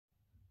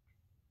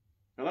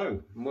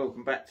Hello and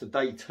welcome back to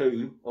day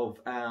 2 of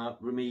our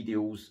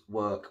remedials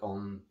work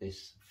on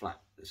this flat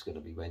that's going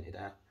to be rented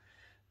out.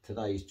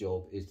 Today's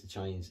job is to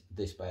change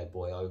this bad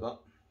boy over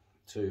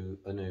to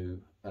a new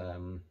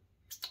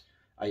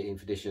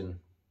 18th edition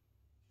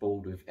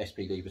board with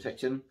SPD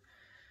protection.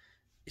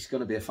 It's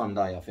going to be a fun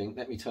day, I think.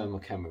 Let me turn my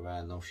camera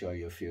around and I'll show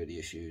you a few of the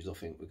issues I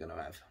think we're going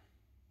to have.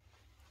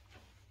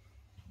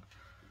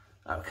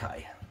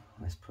 Okay,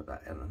 let's put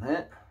that in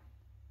there.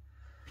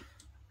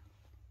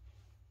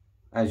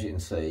 As you can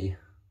see,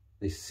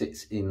 this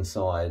sits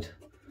inside.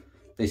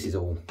 This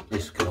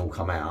can all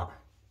come out,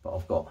 but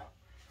I've got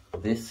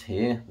this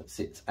here that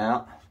sits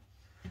out,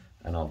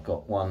 and I've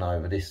got one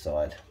over this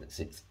side that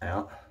sits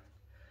out,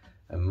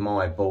 and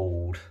my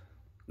board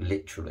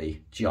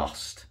literally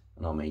just,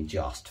 and I mean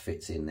just,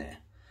 fits in there.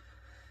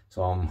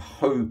 So I'm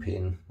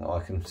hoping that I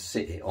can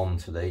sit it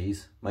onto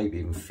these, maybe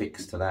even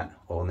fix to that,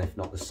 or if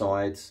not the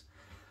sides.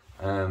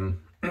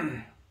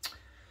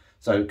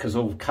 So, because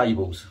all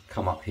cables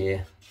come up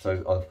here,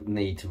 so I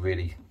need to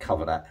really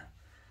cover that.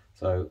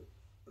 So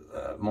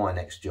my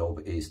next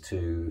job is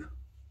to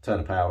turn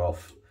the power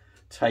off,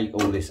 take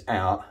all this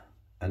out,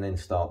 and then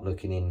start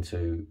looking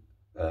into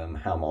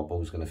how my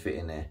board's going to fit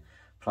in there.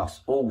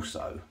 Plus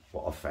also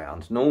what I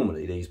found,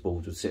 normally these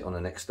boards would sit on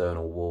an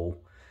external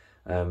wall,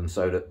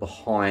 so that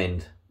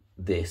behind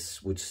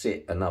this would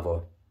sit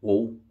another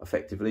wall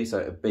effectively. So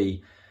it would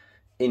be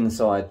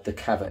inside the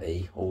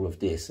cavity, all of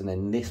this, and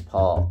then this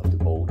part of the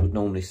board would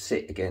normally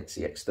sit against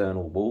the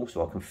external wall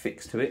so I can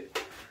fix to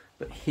it.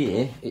 But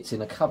here it's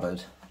in a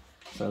cupboard,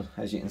 so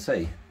as you can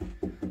see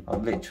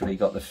I've literally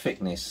got the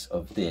thickness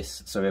of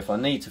this, so if I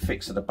need to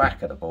fix to the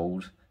back of the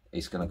board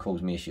it's going to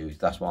cause me issues.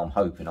 That's why I'm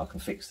hoping I can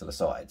fix to the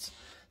sides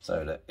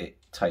so that it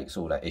takes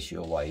all that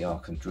issue away. I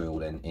can drill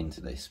then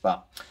into this,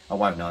 but I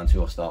won't know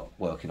until I start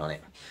working on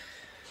it.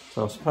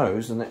 So I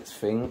suppose the next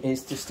thing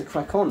is just to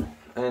crack on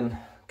and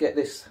get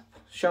this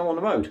show on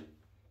the road.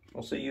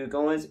 I'll see you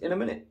guys in a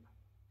minute.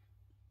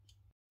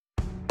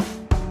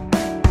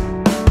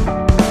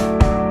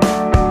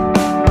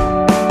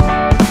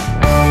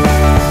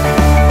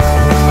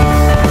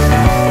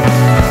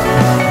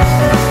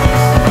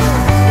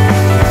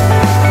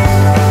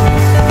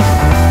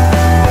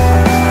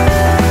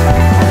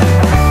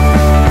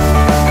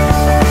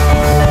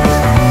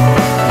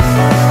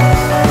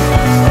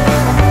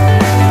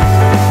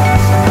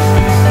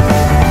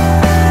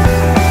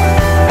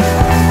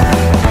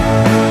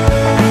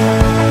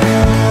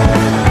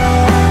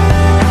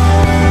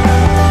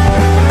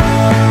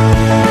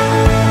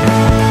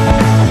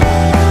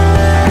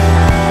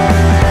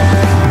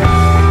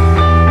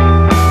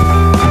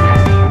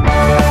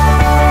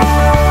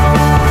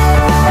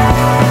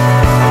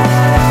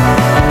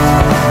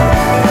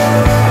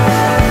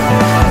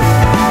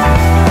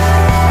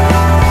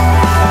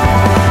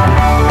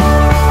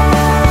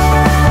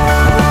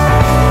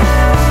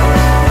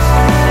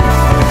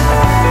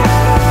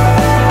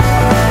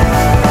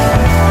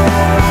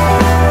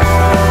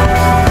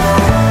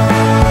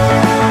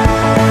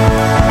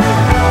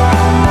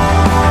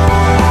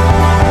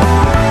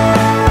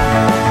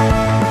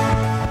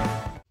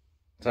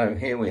 So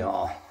here we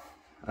are.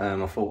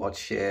 I thought I'd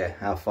share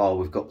how far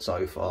we've got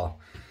so far.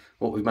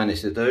 What we've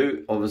managed to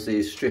do, obviously,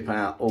 is strip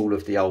out all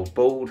of the old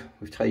board.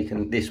 We've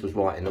taken, this was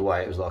right in the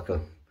way, it was like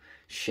a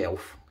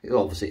shelf.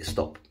 Obviously it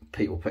stopped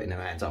people putting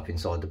their hands up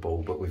inside the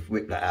board, but we've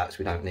ripped that out so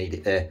we don't need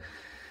it there.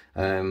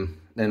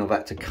 Then I've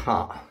had to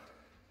cut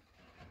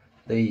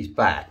these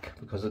back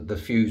because the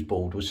fuse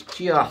board was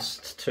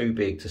just too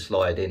big to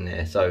slide in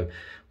there. So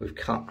we've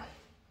cut,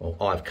 or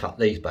I've cut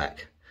these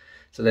back.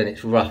 So then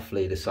it's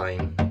roughly the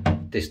same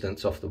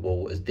distance off the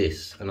wall as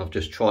this, and I've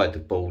just tried the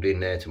board in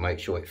there to make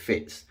sure it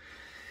fits.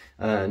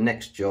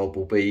 Next job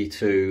will be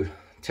to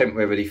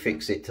temporarily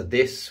fix it to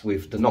this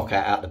with the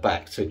knockout out the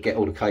back to get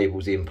all the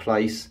cables in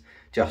place,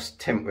 just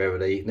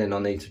temporarily. Then I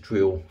need to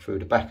drill through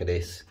the back of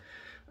this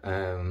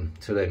to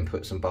then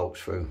put some bolts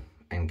through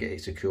and get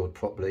it secured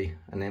properly,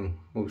 and then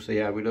we'll see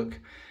how we look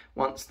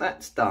once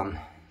that's done.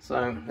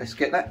 So let's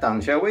get that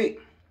done, shall we?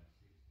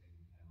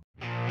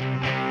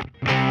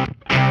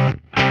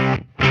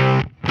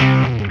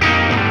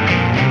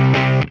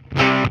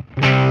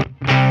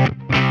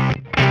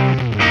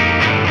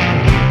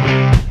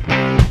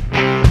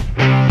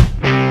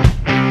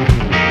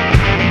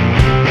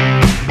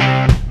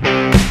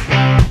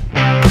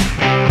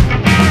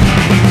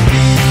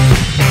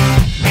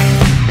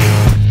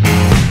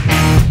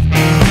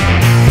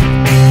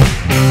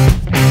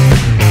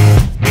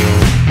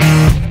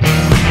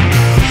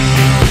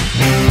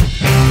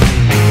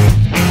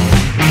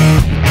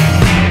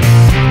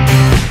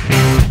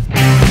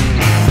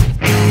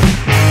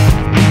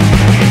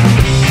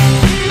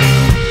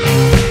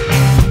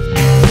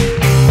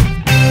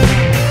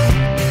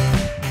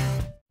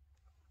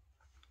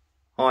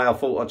 I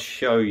thought I'd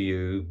show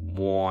you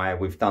why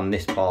we've done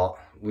this part.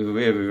 We were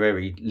very,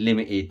 very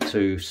limited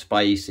to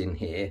space in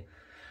here.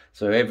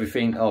 So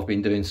everything I've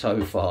been doing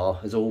so far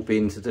has all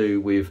been to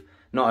do with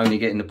not only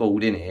getting the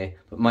board in here,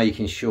 but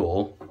making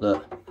sure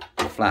that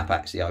flap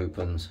actually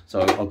opens.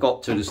 So I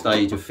got to the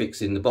stage of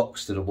fixing the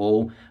box to the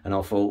wall, and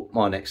I thought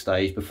my next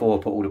stage before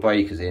I put all the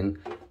breakers in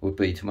would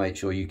be to make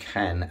sure you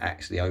can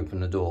actually open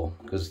the door,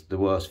 because the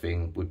worst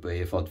thing would be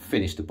if I'd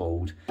finished the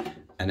board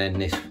and then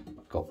this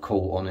got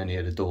caught on any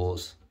of the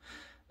doors,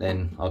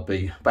 then I'd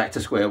be back to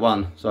square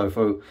one. So I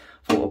thought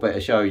I'd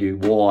better show you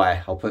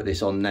why I'll put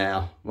this on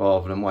now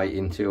rather than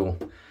waiting until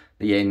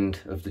the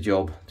end of the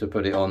job to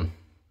put it on.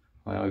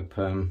 I hope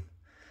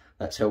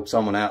that's helped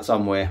someone out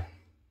somewhere.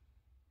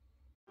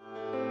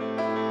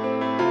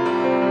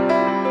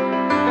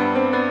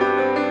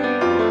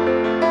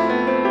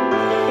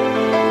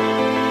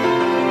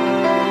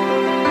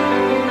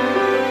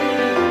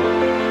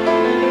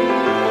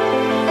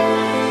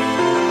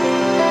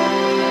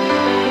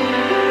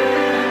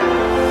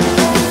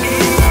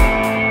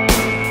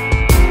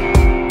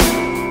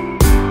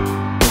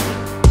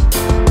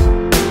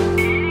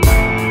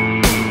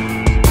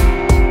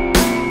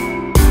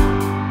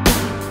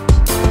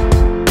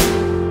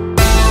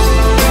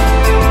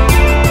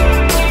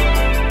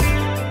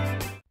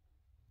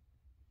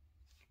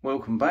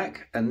 Welcome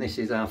back, and this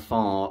is how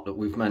far that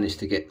we've managed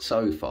to get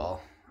so far.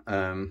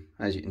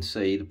 As you can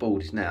see, the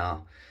board is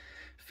now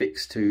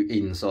fixed to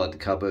inside the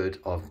cupboard.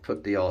 I've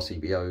put the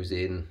RCBOs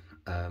in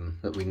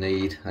that we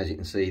need. As you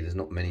can see, there's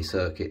not many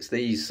circuits.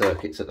 These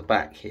circuits at the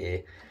back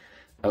here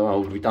are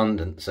old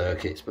redundant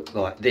circuits, but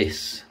like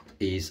this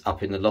is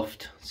up in the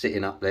loft,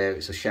 sitting up there.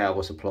 It's a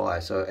shower supply,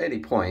 so at any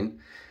point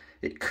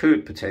it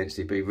could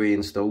potentially be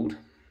reinstalled.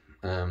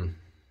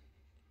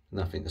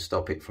 Nothing to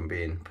stop it from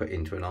being put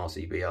into an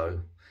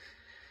RCBO.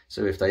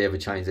 So if they ever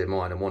change their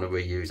mind and want to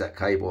reuse that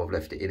cable, I've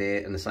left it in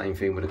here. And the same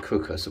thing with the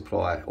cooker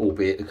supply,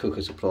 albeit the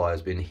cooker supply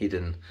has been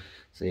hidden.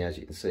 See, as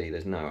you can see,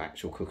 there's no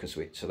actual cooker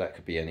switch, so that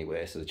could be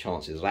anywhere. So the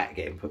chances of that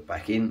getting put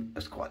back in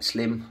is quite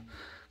slim.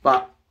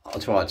 But I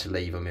try to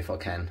leave them if I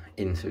can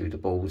into the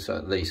board, so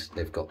at least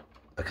they've got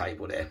a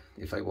cable there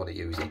if they want to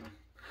use it.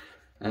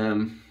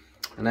 And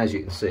as you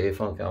can see, if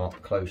I go up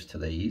close to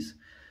these,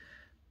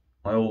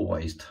 I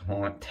always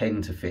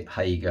tend to fit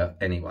Hager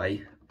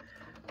anyway.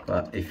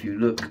 But if you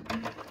look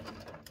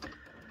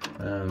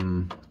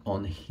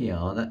on here,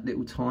 that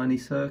little tiny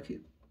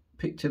circuit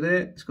picture there,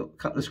 it's got a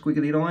couple of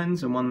squiggly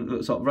lines and one that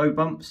looks like road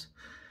bumps.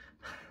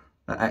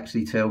 That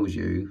actually tells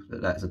you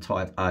that that's a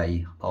type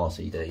A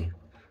RCD,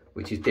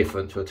 which is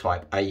different to a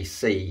type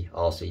AC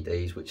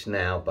RCDs, which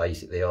now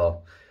basically are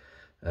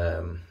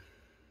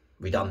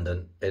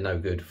redundant. They're no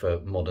good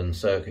for modern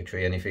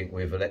circuitry, anything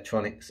with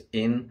electronics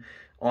in.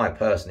 I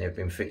personally have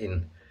been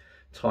fitting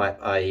type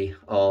A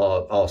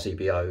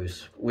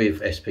RCBOs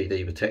with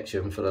SPD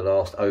protection for the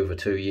last over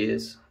 2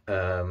 years,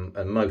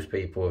 and most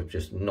people have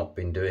just not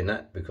been doing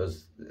that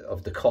because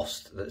of the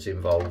cost that's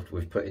involved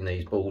with putting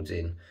these boards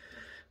in.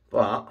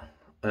 But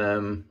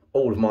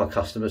all of my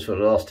customers for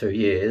the last 2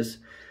 years,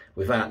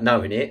 without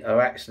knowing it,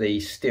 are actually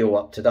still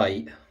up to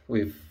date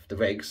with the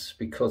regs,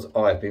 because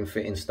I've been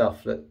fitting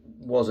stuff that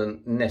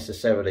wasn't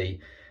necessarily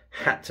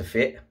had to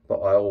fit, but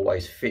I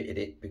always fitted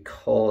it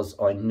because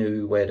I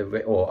knew where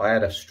I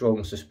had a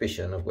strong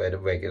suspicion of where the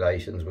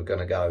regulations were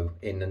going to go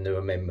in the new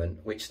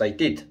amendment, which they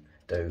did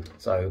do.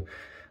 So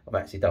I've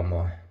actually done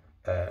my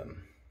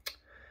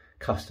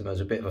customers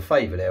a bit of a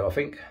favour there, I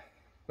think,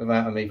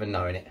 without them even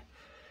knowing it.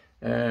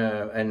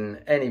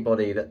 And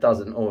anybody that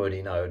doesn't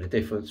already know, the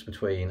difference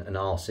between an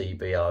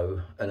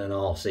RCBO and an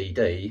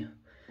RCD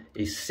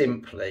is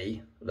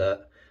simply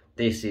that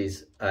this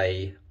is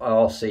a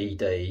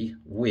RCD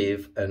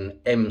with an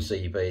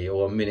MCB,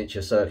 or a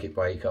miniature circuit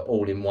breaker,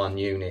 all in one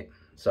unit.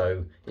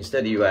 So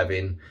instead of you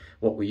having,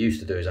 what we used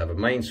to do is have a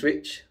main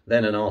switch,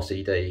 then an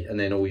RCD, and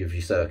then all of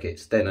your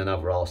circuits, then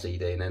another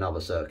RCD, and then other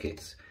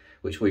circuits,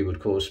 which we would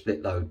call a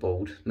split load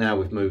board. Now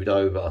we've moved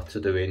over to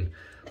doing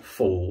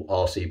full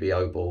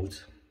RCBO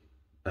boards,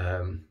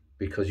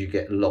 because you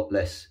get a lot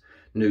less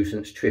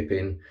nuisance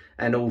tripping,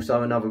 and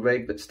also another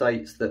reg that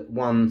states that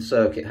one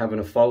circuit having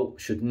a fault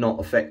should not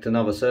affect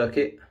another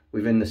circuit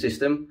within the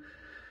system.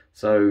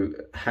 So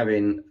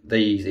having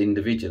these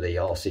individually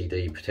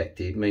RCD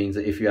protected means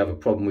that if you have a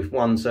problem with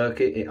one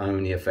circuit, it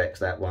only affects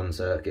that one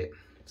circuit.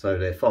 So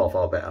they're far,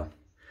 far better.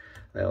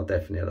 They are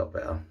definitely a lot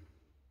better.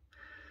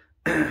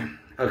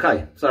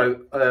 Okay,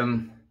 so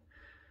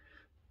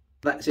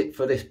that's it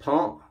for this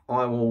part.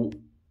 I will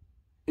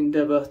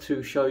endeavour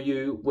to show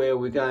you where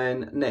we're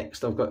going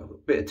next. I've got a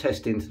bit of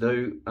testing to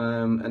do,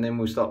 and then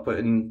we'll start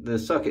putting the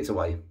circuits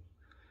away.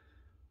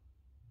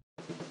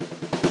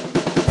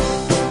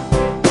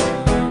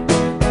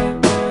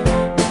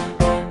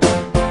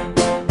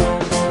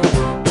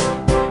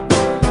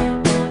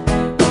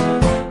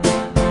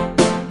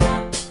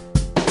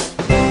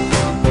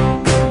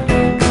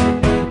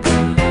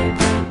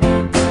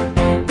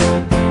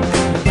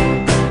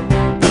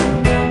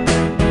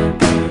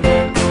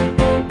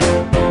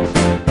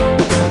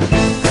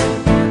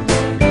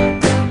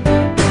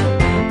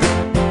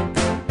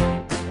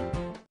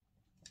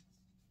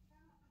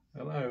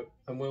 Hello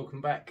and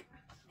welcome back.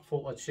 I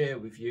thought I'd share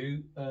with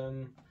you,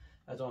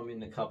 as I'm in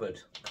the cupboard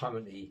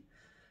currently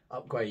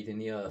upgrading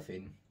the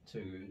earthing,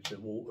 to the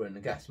water and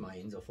the gas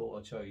mains, I thought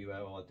I'd show you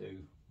how I do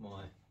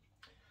my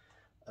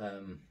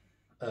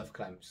earth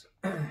clamps,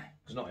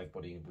 because not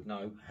everybody would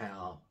know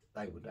how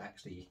they would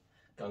actually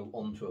go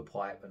onto a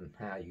pipe and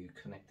how you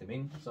connect them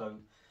in. So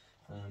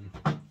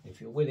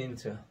if you're willing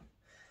to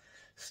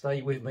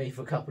stay with me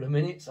for a couple of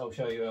minutes, I'll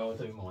show you how I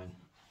do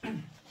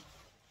mine.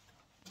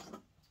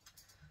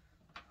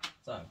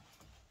 So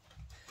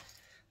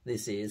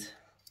this is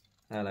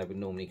how they would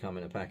normally come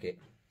in a packet.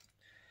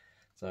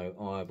 So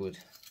I would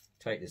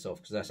take this off,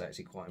 because that's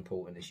actually quite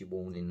important. It's your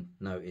warning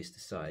notice to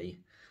say,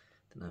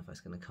 don't know if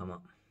that's going to come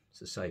up,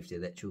 it's a safety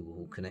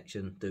electrical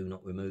connection, do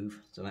not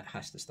remove. So that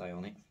has to stay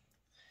on it.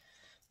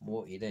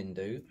 What you then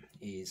do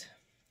is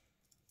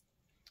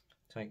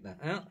take that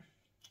out,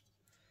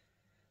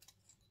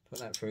 put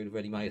that through the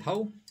ready-made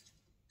hole,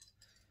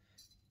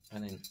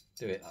 and then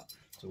do it up.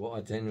 So what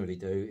I generally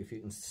do, if you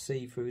can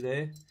see through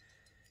there,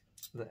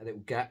 that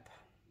little gap,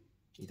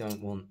 you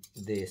don't want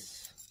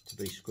this to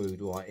be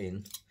screwed right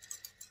in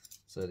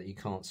so that you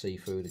can't see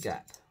through the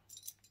gap.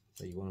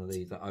 So you want to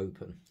leave that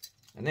open.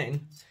 And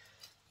then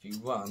if you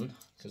run,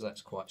 because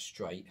that's quite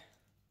straight,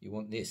 you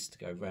want this to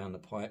go round the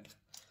pipe.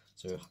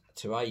 So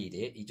to aid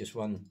it, you just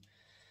run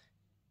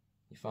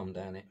your thumb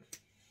down it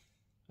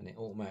and it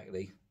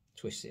automatically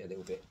twists it a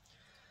little bit.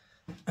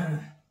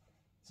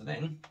 So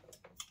then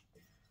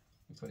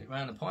you put it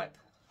round the pipe,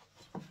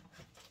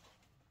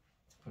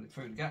 put it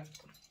through the gap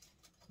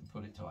and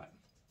put it tight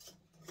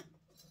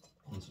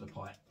onto the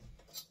pipe.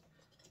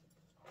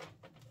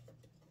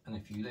 And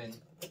if you then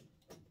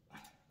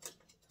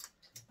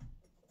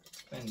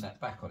bend that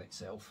back on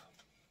itself,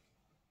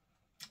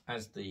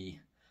 as the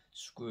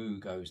screw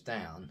goes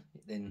down,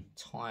 it then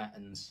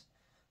tightens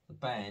the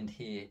band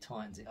here, it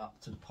tightens it up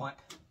to the pipe.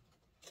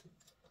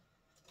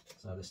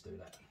 So let's do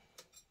that.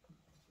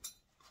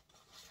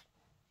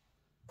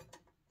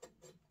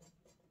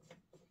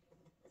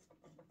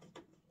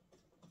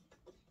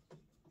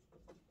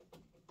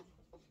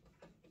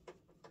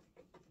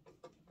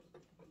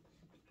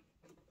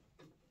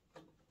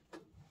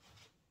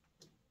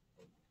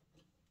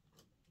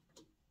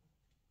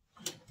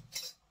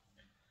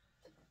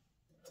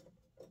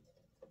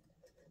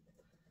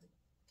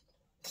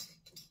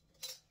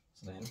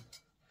 So then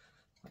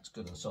that's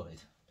good and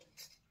solid.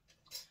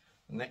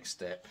 The next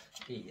step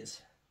is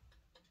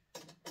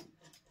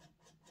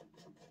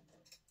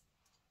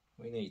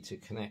we need to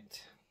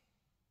connect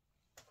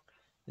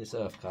this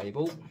earth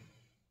cable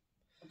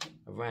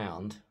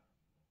around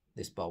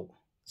this bolt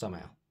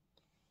somehow.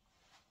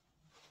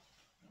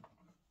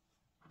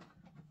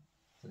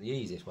 So the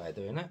easiest way of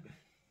doing that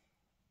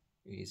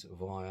is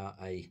via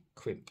a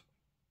crimp.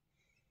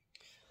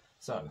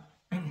 So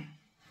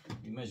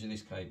you measure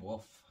this cable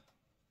off,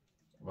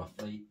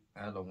 roughly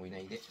how long we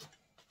need it.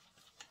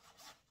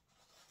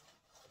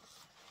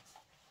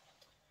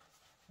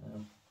 There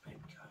we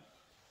go.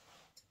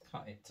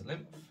 Cut it to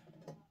length.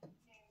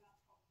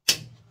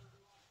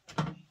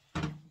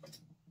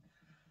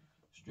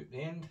 Strip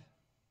the end.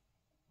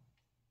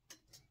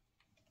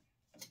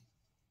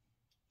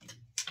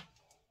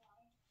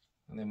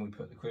 And then we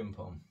put the crimp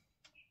on.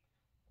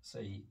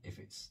 See if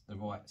it's the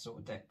right sort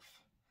of depth.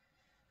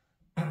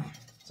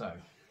 So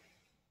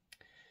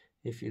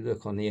if you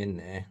look on the end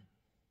there,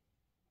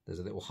 there's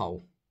a little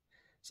hole.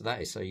 So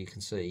that is so you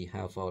can see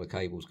how far the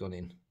cable's gone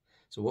in.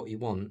 So what you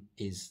want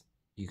is,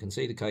 you can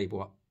see the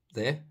cable up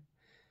there,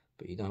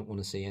 but you don't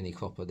want to see any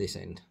copper this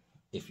end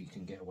if you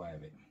can get away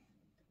with it.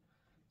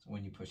 So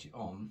when you push it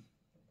on,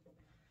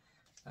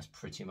 that's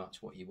pretty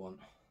much what you want,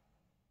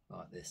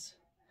 like this.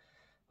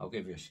 I'll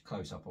give you a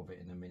close-up of it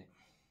in a minute.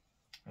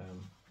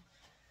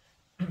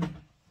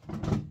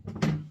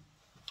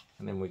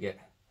 And then we get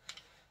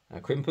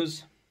our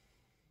crimpers,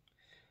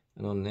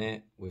 and on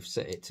there we've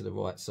set it to the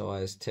right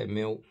size,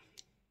 10mm,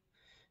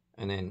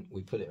 and then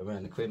we put it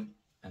around the crimp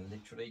and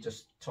literally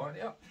just tighten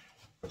it up.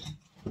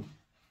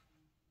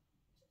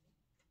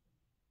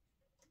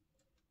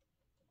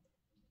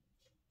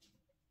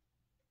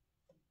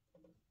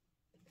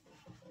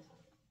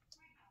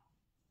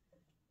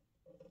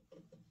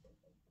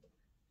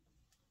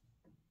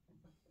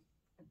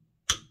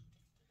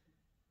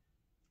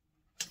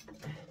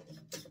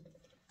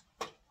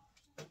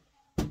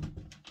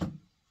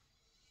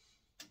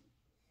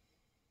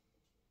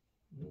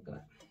 Look at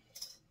that.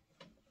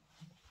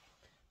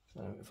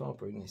 So if I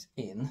bring this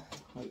in,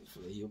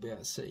 hopefully you'll be able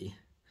to see.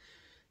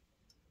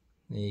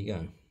 There you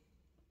go.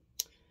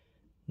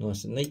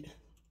 Nice and neat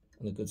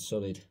and a good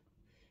solid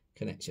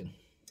connection.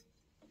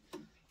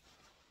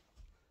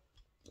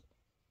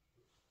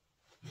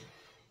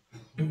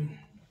 Then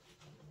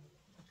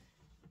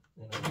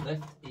all that's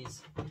left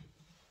is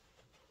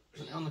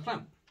put it on the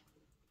clamp.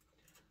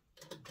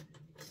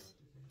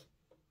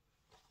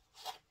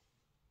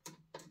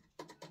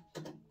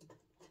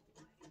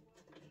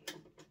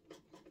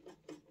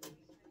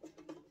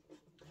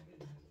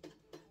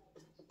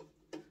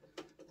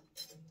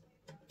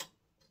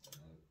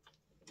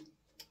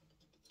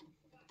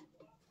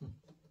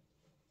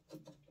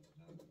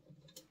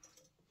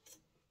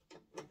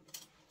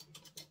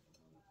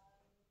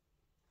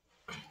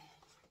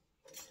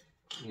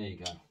 there you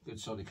go, good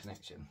solid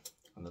connection.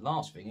 And the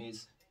last thing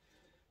is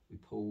we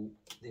pull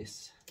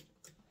this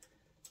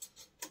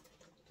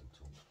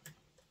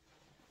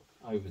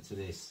over to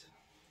this.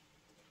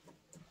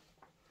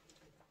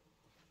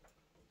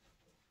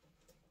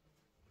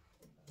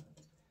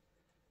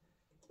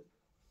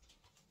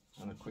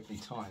 I'm going to quickly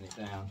tighten it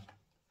down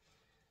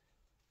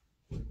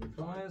with the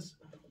pliers.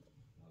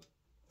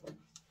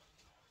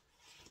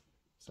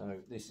 So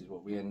this is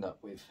what we end up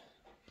with.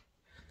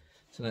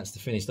 So that's the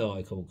finished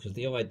article, because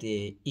the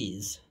idea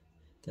is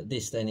that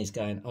this then is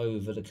going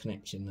over the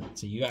connection.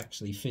 So you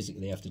actually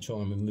physically have to try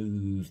and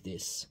remove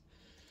this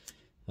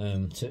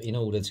in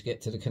order to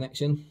get to the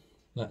connection.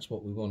 That's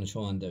what we want to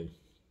try and do.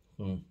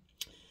 Well,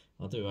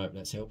 I do hope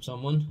that's helped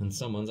someone, and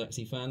someone's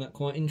actually found that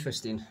quite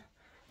interesting.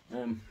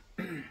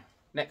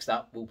 Next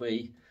up will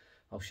be,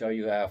 I'll show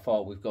you how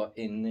far we've got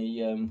in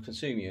the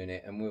consumer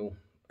unit, and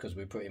because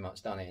we've pretty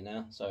much done it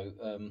now, so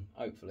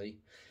hopefully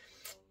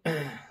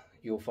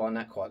you'll find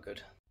that quite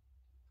good.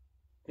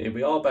 Here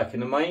we are back in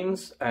the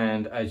mains,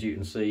 and as you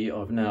can see,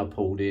 I've now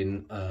pulled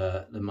in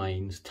the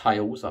mains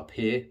tails up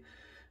here,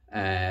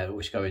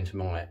 which go into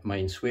my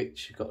main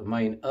switch. You've got the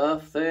main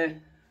earth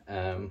there,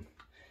 and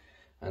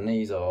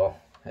these are,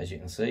 as you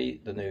can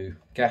see, the new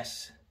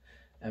gas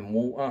and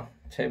water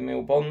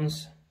 10mm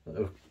bonds.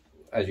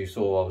 As you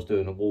saw, I was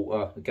doing the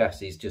water. The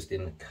gas is just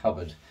in the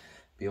cupboard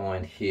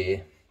behind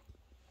here.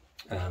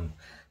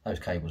 Those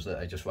cables that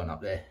they just run up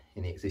there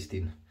in the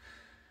existing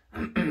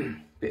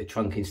bit of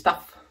trunking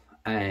stuff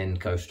and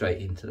go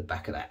straight into the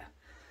back of that.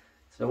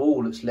 So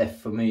all that's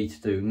left for me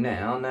to do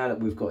now that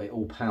we've got it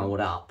all powered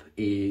up,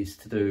 is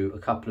to do a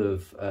couple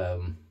of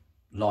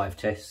live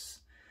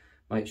tests,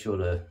 make sure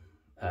the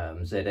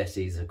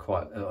ZSs are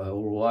quite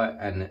all right,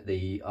 and that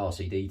the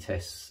RCD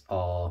tests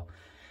are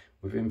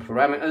within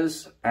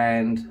parameters,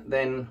 and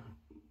then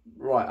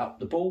write up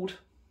the board,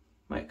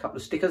 make a couple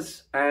of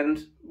stickers,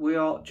 and we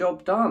are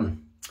job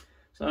done.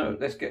 So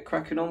let's get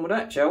cracking on with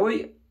that, shall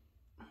we?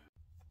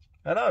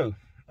 Hello.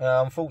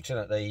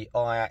 Unfortunately,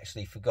 I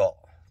actually forgot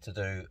to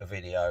do a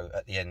video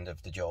at the end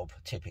of the job,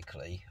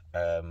 typically.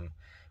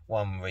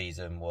 One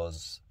reason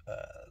was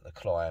the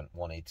client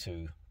wanted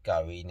to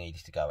go, he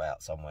needed to go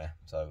out somewhere,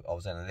 so I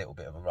was in a little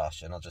bit of a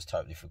rush and I just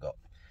totally forgot.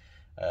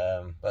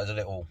 But as a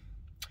little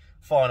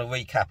final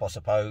recap, I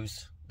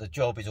suppose, the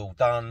job is all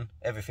done,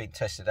 everything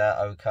tested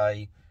out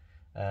okay.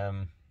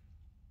 The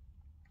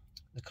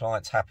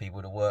client's happy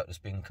with the work that's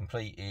been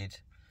completed,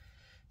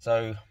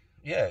 so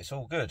yeah, it's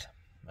all good.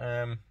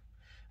 And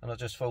I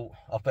just thought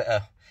I'd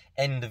better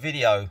end the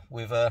video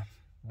with how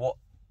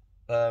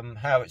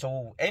it's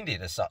all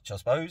ended as such, I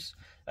suppose.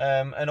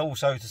 And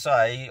also to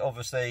say,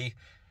 obviously,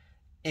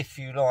 if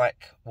you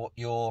like what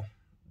you've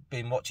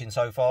been watching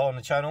so far on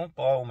the channel,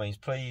 by all means,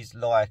 please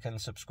like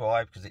and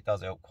subscribe, because it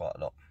does help quite a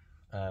lot.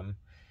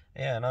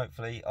 Yeah, and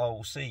hopefully I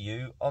will see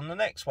you on the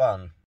next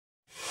one.